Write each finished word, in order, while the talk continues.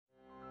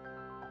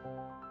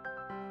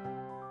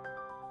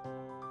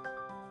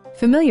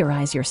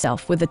Familiarize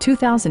yourself with the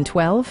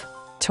 2012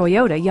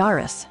 Toyota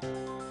Yaris.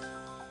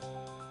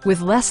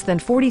 With less than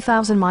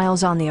 40,000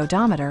 miles on the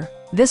odometer,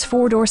 this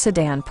four-door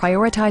sedan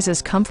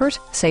prioritizes comfort,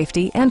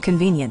 safety, and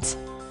convenience.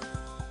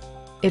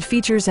 It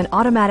features an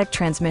automatic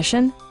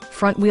transmission,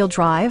 front-wheel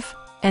drive,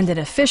 and an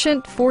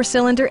efficient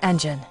four-cylinder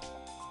engine.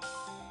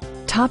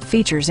 Top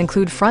features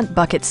include front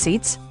bucket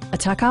seats, a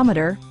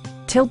tachometer,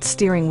 tilt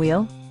steering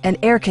wheel, and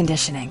air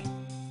conditioning.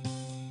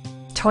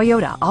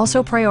 Toyota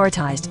also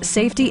prioritized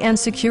safety and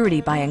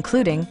security by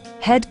including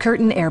head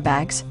curtain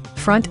airbags,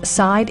 front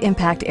side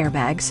impact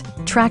airbags,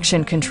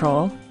 traction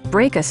control,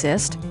 brake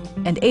assist,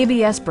 and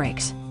ABS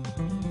brakes.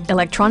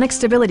 Electronic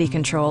stability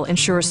control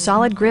ensures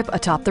solid grip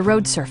atop the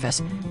road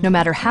surface, no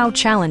matter how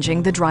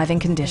challenging the driving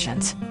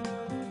conditions.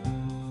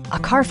 A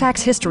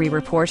Carfax history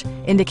report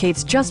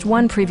indicates just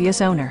one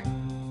previous owner.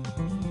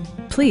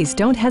 Please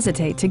don't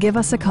hesitate to give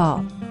us a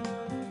call.